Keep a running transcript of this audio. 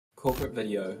Corporate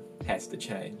video has to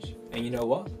change. And you know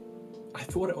what? I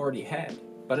thought it already had,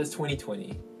 but it's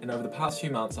 2020, and over the past few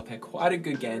months I've had quite a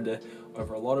good gander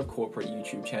over a lot of corporate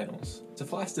YouTube channels.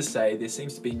 Suffice to say, there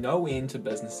seems to be no end to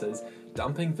businesses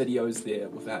dumping videos there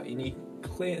without any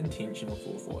clear intention or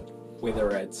forethought.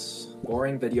 Whether it's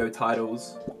boring video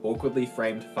titles, awkwardly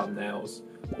framed thumbnails,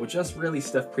 or just really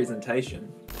stiff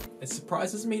presentation, it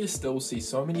surprises me to still see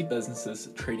so many businesses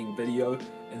treating video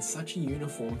in such a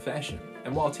uniform fashion.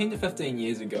 And while 10 to 15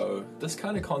 years ago, this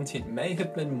kind of content may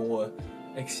have been more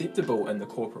acceptable in the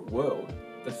corporate world,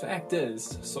 the fact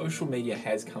is, social media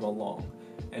has come along,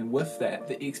 and with that,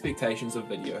 the expectations of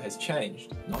video has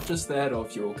changed. Not just that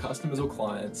of your customers or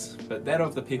clients, but that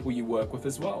of the people you work with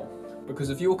as well. Because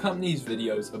if your company's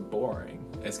videos are boring,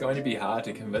 it's going to be hard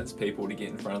to convince people to get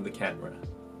in front of the camera.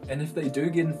 And if they do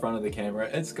get in front of the camera,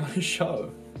 it's going to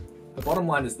show. The bottom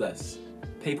line is this: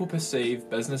 people perceive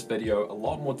business video a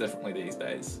lot more differently these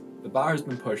days. The bar has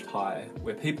been pushed high,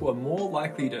 where people are more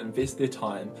likely to invest their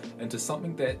time into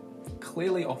something that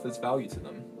clearly offers value to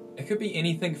them. It could be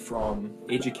anything from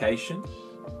education,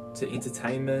 to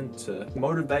entertainment, to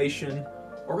motivation,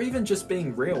 or even just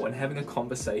being real and having a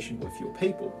conversation with your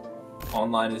people.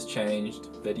 Online has changed,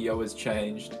 video has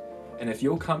changed, and if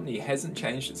your company hasn't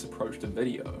changed its approach to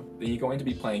video, then you're going to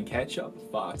be playing catch up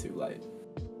far too late.